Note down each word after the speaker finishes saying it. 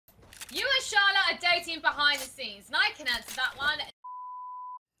Charlotte are dating behind the scenes? And I can answer that one.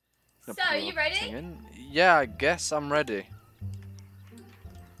 So, you ready? Yeah, I guess I'm ready.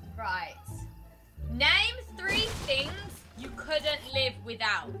 Right. Name 3 things you couldn't live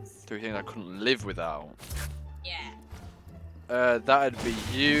without. 3 things I couldn't live without. Yeah. That'd be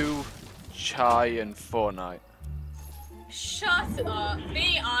you, chai, and Fortnite. Shut up.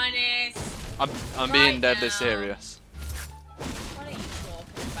 Be honest. I'm being deadly serious. What are you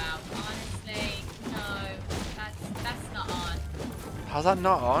talking about? Honestly, no. That's not on. How's that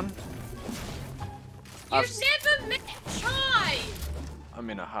not on? You've never met Chai! I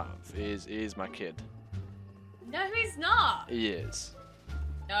mean, I have. He is my kid. No, he's not. He is.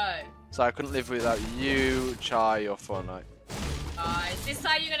 No. So I couldn't live without you, chai, or Fortnite. Is this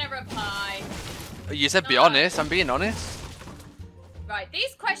how you're gonna reply? You said be honest. I'm being honest. Right,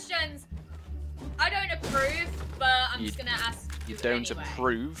 these questions I don't approve, but I'm just gonna ask you don't anyway.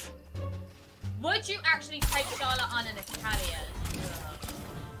 approve? Would you actually take Charlotte on an Italian?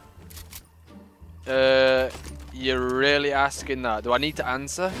 You're really asking that. Do I need to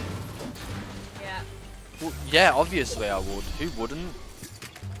answer? Yeah. Well, yeah, obviously I would. Who wouldn't?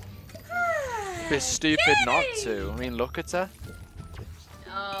 Be stupid not to. I mean, look at her.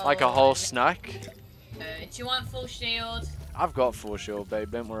 Oh, Like a whole snack. Do you want full shield? I've got full shield,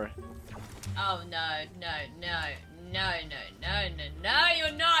 babe. Don't worry. Oh no,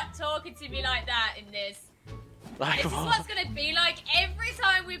 you're not talking to me like that in this. Like, this is what it's gonna be like every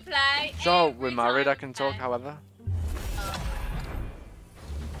time we play. So we're married, I can talk however.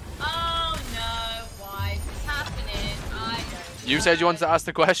 Oh no, why? What's happening? I don't know. You said you wanted to ask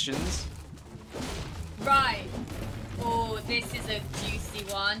the questions. Right. Oh, this is a juicy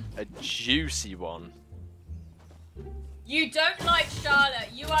one. A juicy one. You don't like Charlotte.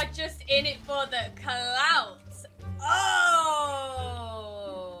 You are just in it for the clout.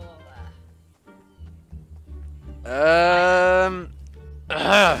 Oh.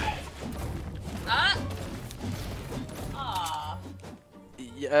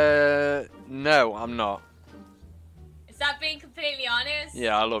 No, I'm not. Is that being completely honest?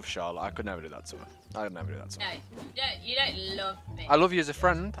 Yeah, I love Charlotte. I could never do that to her. I could never do that to her. No, you don't love me. I love you as a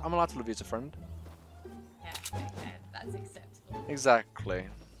friend. I'm allowed to love you as a friend. Yeah, okay, that's acceptable. Exactly.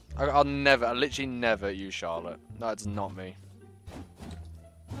 I literally never use Charlotte. That's not me.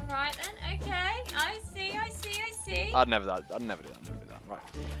 Alright then, okay. I see. I'd never do that. Right.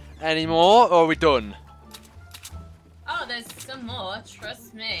 Any more, or are we done? Oh, there's some more,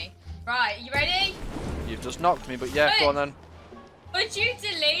 trust me. Right, you ready? You've just knocked me, but yeah, go on then. Would you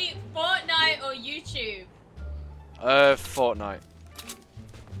delete Fortnite or YouTube? Fortnite.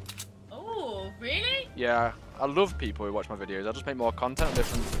 Oh, really? Yeah, I love people who watch my videos. I just make more content,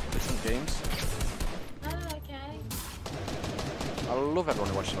 different games. Oh, okay. I love everyone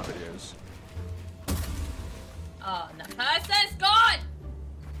who watches my videos. Oh, no. Person's gone!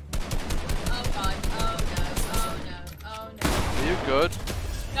 Oh, God. Oh, no. Oh, no. Oh, no. Are you good?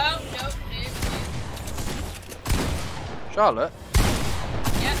 No. Charlotte?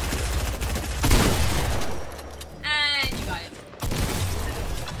 Yep. And you got it.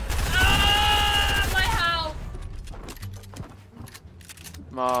 Ah, my health!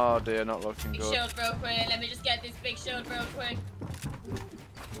 Oh dear, not looking Big good. shield real quick. Let me just get this big shield real quick. Okay.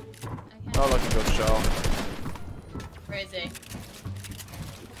 Not looking good, Charlotte. Where is he?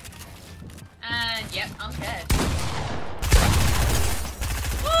 And, yep, I'm dead.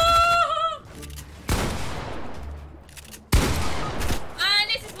 And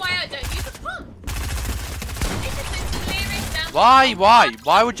this is why I don't use a pump. This is the clearest example.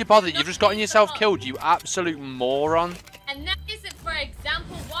 Why would you bother? You've just gotten yourself killed, you absolute moron. And that isn't, for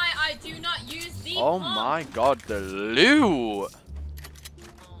example, why I do not use the Oh pump. my god, the loot!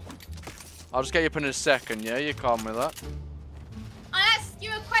 I'll just get you up in a second, yeah? You're calm with that. I'll ask you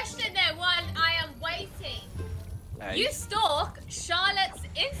a question there while I am waiting. Hey. You stalk Charlotte's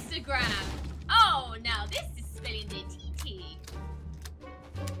Instagram. Oh, now this is spilling the tea.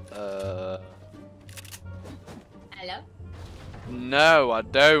 Hello? No, I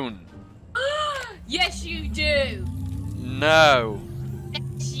don't. Yes, you do. No.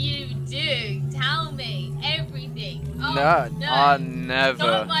 Yes, you do. Tell me everything. Oh, No, I never.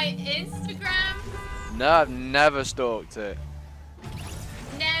 Stalk my Instagram? No, I've never stalked it.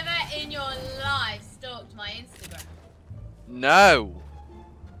 Never in your life stalked my Instagram. No.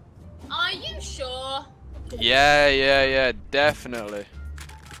 Are you sure? Yeah, definitely.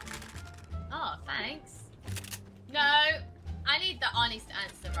 Oh, thanks. No, I need the honest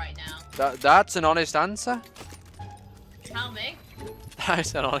answer right now. That's an honest answer? Tell me.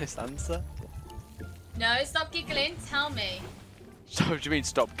 That's an honest answer? No, stop giggling. Tell me. So what do you mean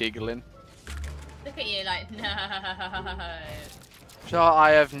stop giggling? Look at you like, no. Char,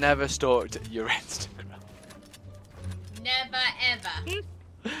 I have never stalked your Instagram. Never ever.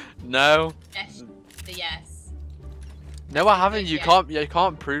 No. Yes. The yes. No, I haven't. You Yeah.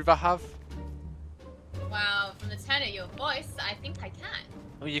 can't prove I have. Well, from the tone of your voice, I think I can.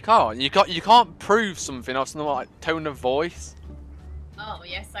 Well, you can't. You can't prove something off something like tone of voice. Oh,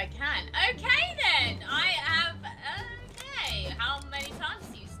 yes, I can. Okay, then. I have. Okay. How many times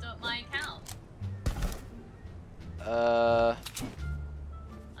do you stalk my account? Huh?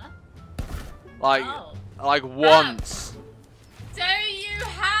 Oh. Like once. Do you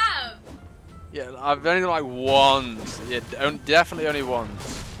have? Yeah, I've only done like once. Yeah, definitely only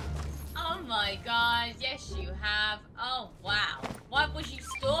once. Oh my god, yes you have. Oh wow. What was you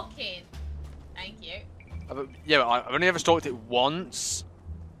stalking? Thank you. Yeah, but I've only ever stalked it once.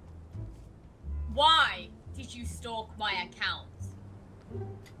 Why did you stalk my account?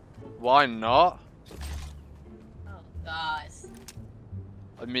 Why not? Oh god.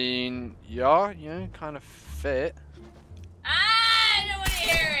 I mean, yeah, kind of fit. I don't want to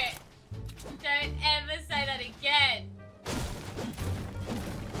hear it. Don't ever say that again.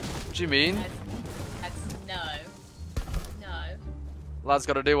 What do you mean? That's no. No. Lad's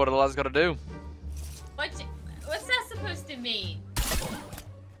gotta do what a lad's gotta do. What's that supposed to mean?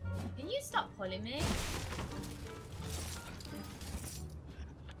 Can you stop pulling me?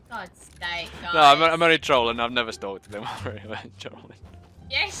 God's sake, guys. No, I'm only trolling. I've never stalked them. I'm only trolling.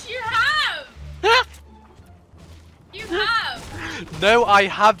 Yes, you have! You have! No, I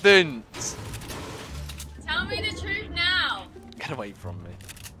haven't. Tell me the truth now. Get away from me.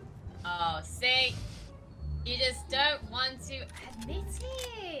 Oh, see? You just don't want to admit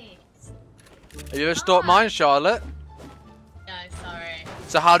it. Have you ever stalked mine, Charlotte? No, sorry.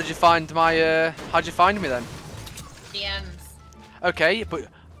 So how did you find my? How'd you find me then? DMs. Okay, but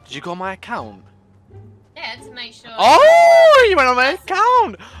did you go on my account? Yeah, to make sure. Oh, you went on my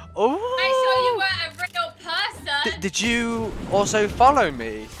account. Oh. Make sure you weren't a real person. Did you also follow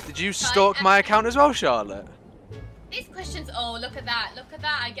me? Did you stalk my account as well, Charlotte? These questions. Oh, look at that. Look at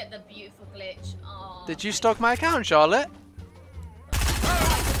that. I get the beautiful glitch. Oh. Did you stalk my account, Charlotte?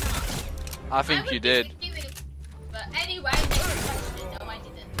 I think would you be did. doing- But anyway, next question. No, I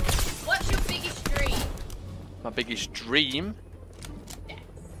didn't. What's your biggest dream? My biggest dream Yes.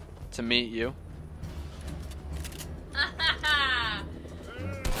 to meet you.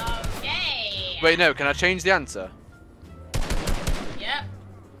 Okay. Wait, no. Can I change the answer? Yep.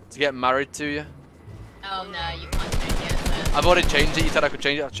 To get married to you? Oh no, you can't change the answer. I've already changed it. You said I could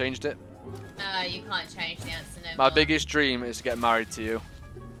change it. I've changed it. No, you can't change the answer. No My more. biggest dream is to get married to you.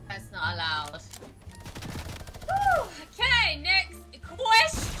 That's not allowed. Whew. Okay, next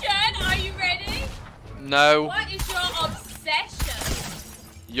question. Are you ready? No, What is your obsession?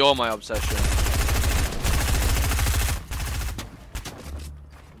 you're my obsession.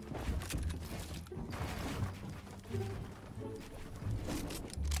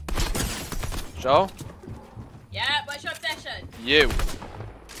 So, Yeah, what's your obsession? you.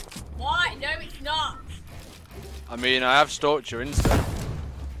 Why? No, it's not. I mean, I have stalked your Insta.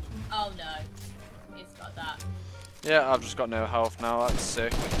 Oh no, it's got that. Yeah, I've just got no health now. That's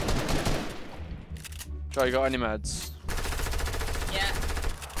sick. Joe, you got any meds? Yeah.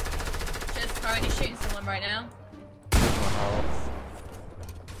 Just currently shooting someone right now. No health.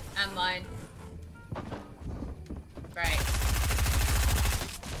 And mine. Great.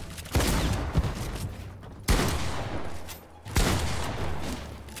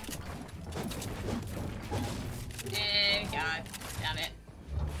 There we go. Damn it.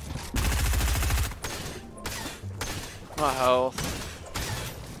 No health.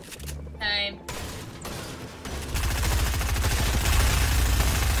 Same.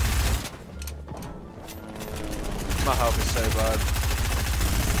 My health is so bad.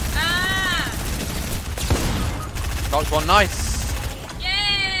 Ah! Knocked one, nice.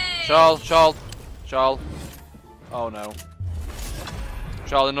 Yay! Charles. Oh no.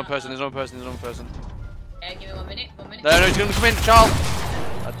 Charles, there's there's another person. Yeah, give me 1 minute. 1 minute. No, he's gonna come in, Charles.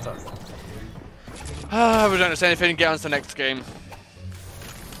 We don't say anything, get on to the next game.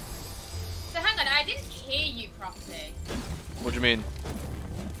 So hang on, I didn't hear you properly. What do you mean?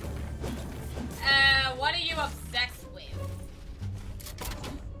 What are you obsessed with?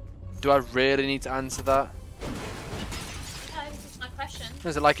 Do I really need to answer that? No, this is my question.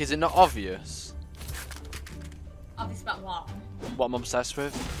 Is it like, is it not obvious Obvious about what? what I'm obsessed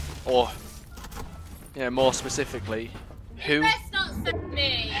with? Or, you know, more specifically, who Best not say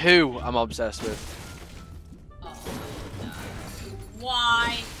me. I'm obsessed with? Oh, no.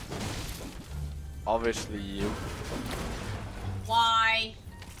 Why? Obviously you. Why?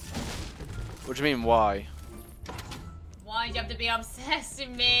 What do you mean, why? Why do you have to be obsessed with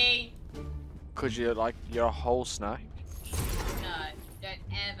me? Cause you're a whole snack. No, don't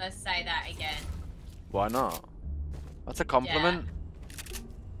ever say that again. Why not? That's a compliment. Yeah.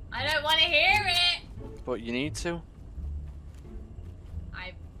 I don't want to hear it. But you need to.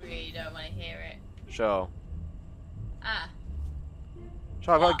 I really don't want to hear it. Sure. Ah.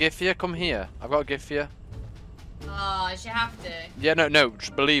 Sure, I've got a gift for you. Come here. I've got a gift for you. Oh, I should have to. Yeah, no,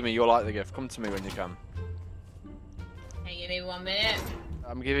 just believe me, you'll like the gift. Come to me when you can. Hey, give me 1 minute.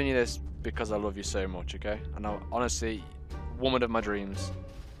 I'm giving you this because I love you so much, okay? And I, honestly, woman of my dreams.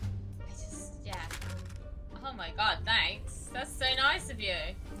 Yeah. Oh my god, thanks. That's so nice of you.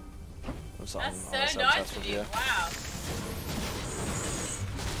 That's so nice of you. Wow.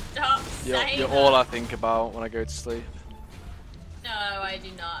 Stop saying You're that. all I think about when I go to sleep. No, I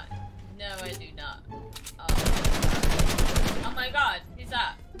do not. No, I do not. Oh my god, who's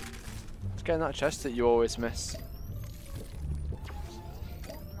that? It's getting that chest that you always miss.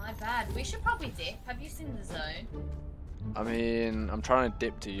 My bad. We should probably dip. Have you seen the zone? I mean, I'm trying to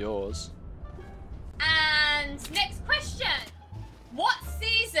dip to yours. And next question. What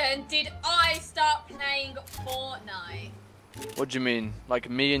season did I start playing Fortnite? What do you mean? Like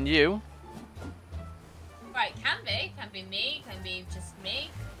me and you? Right, can be me, can be just me,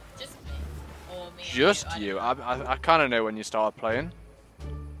 or me. Just and you? I kind of know when you started playing.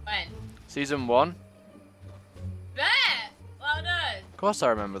 When? Season 1. Bet. Well done. Of course I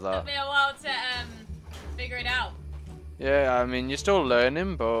remember that. Took me a while to figure it out. Yeah, I mean, you're still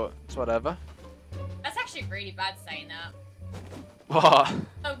learning, but it's whatever. That's actually really bad saying that. What?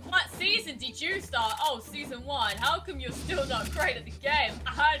 So what season did you start? Oh, season 1. How come you're still not great at the game?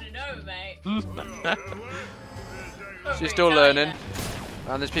 I don't know, mate. She's still learning.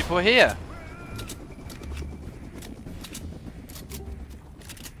 And there's people here.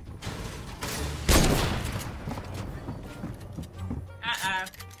 Uh-oh.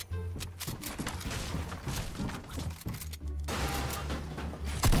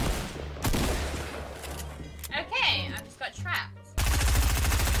 Okay, I just got trapped.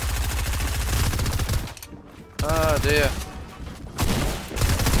 Oh dear.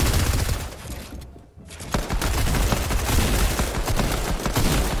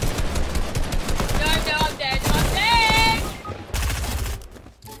 No, I'm dead. I'm dead!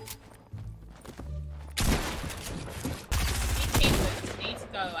 These people need to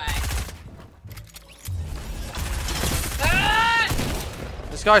go away. Ah!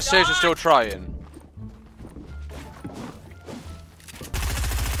 This guy's seriously still trying.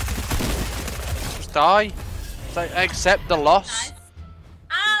 Just die. It's like, accept the loss. Nice.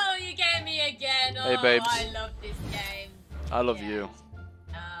 Oh, you get me again. Oh, Hey, babes. I love this game. I love you.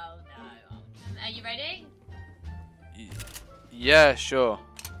 Oh, no. Are you ready? Yeah, sure.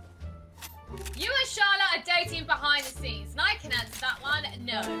 You and Charlotte are dating behind the scenes, and I can answer that one,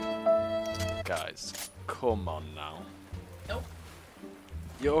 no. Guys, come on now. Nope.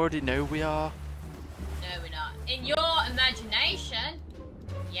 You already know we are. No, we're not. In your imagination,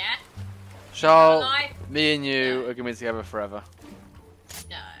 yeah. Charles, Life, me and you no. are going to be together forever.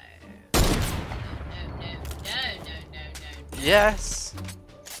 No. No. Yes.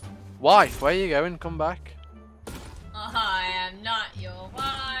 Wife, where are you going? Come back. I am not your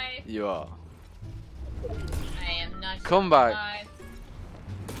wife. You are. I am not Come your back. wife.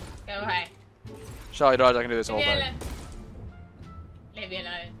 Go away. Charlie died, I can do this all Leave me day. alone. Leave me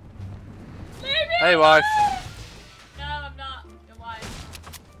alone. Leave me Hey, alone. wife. No, I'm not your wife.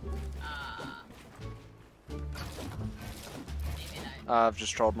 Leave me alone. I've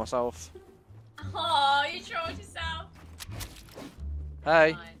just trolled myself. Oh, you trolled yourself.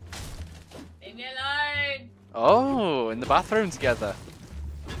 Hey. Fine. Leave me alone. Oh, in the bathroom together.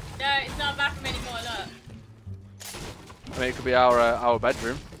 No, it's not a bathroom anymore, look. I mean, it could be our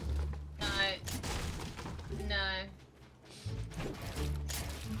bedroom. No. No.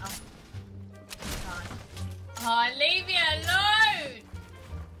 Oh. Fine. Oh, leave me alone!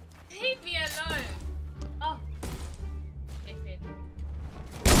 Leave me alone! Oh. Leave me.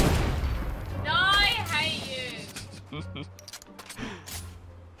 No, I hate you!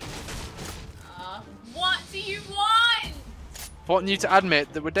 What do you want? Want you to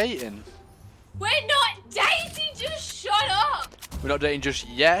admit that we're dating. We're not dating, just shut up! We're not dating just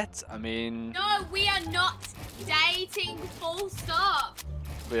yet. I mean, No, we are not dating, full stop.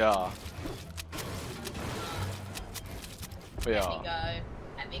 we are. We Let are. me go.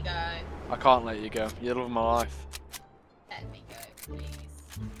 Let me go. I can't let you go. You're the love of my life. Let me go, please.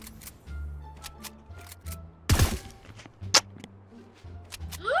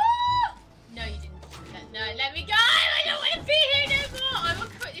 No, you didn't. No, let me go. I don't want to be here no more. I will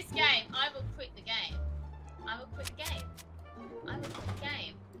quit this game. I will quit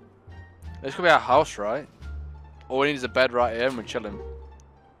This could be our house, right? All we need is a bed right here and we're chilling.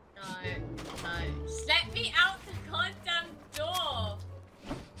 No, no. Just let me out the goddamn door.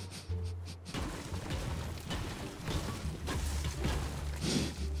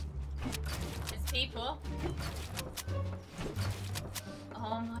 There's people.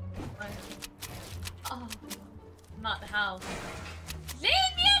 Oh my god. Oh, I'm at the house.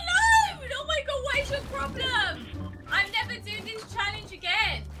 Leave me alone! Oh my god, what is your problem? I'm never doing this challenge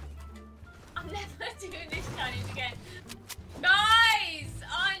again. I'm never doing this challenge again. Guys,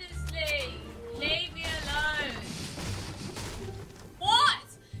 honestly, leave me alone. What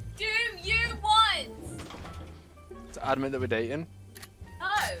do you want? To admit that we're dating. No.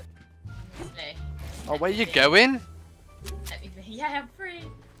 Honestly. Oh, where are you going? Let me be. Yeah, I'm free.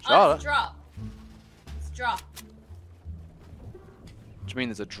 Charlotte. Oh, it's drop. It's drop. What do you mean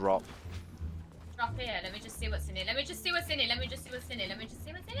there's a drop? Drop here. Let me just see what's in it. Let me just see what's in it. Let me just see what's in it. Let me just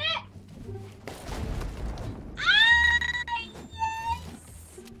see what's in it. Ah,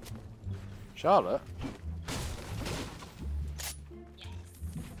 yes. Charlotte? Yes.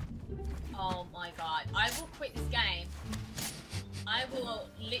 Oh my god. I will quit this game. I will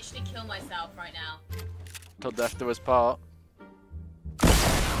literally kill myself right now. Till death do us part.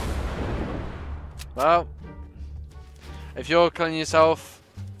 Well, if you're killing yourself,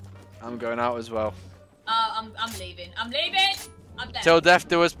 I'm going out as well. I'm leaving. I'm leaving. I'm left. Till death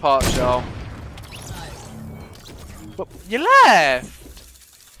do us part, Charl. No. But you left.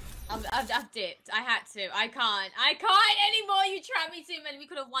 I've dipped. I had to. I can't anymore. You trapped me too many. We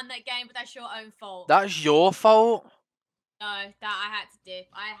could have won that game, but that's your own fault. That's your fault. No, that I had to dip.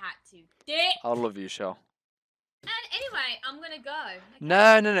 I had to dip. I love you, Charl. And anyway, I'm gonna go.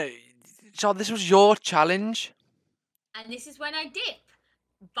 Okay? No. Charl, this was your challenge. And this is when I dip.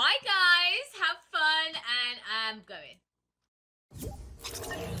 Bye, guys. Have fun, and I'm going.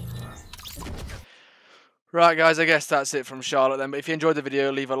 Right, guys, I guess that's it from Charlotte then. But if you enjoyed the video,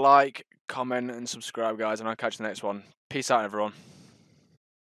 leave a like, comment, and subscribe, guys, and I'll catch you in the next one. Peace out, everyone.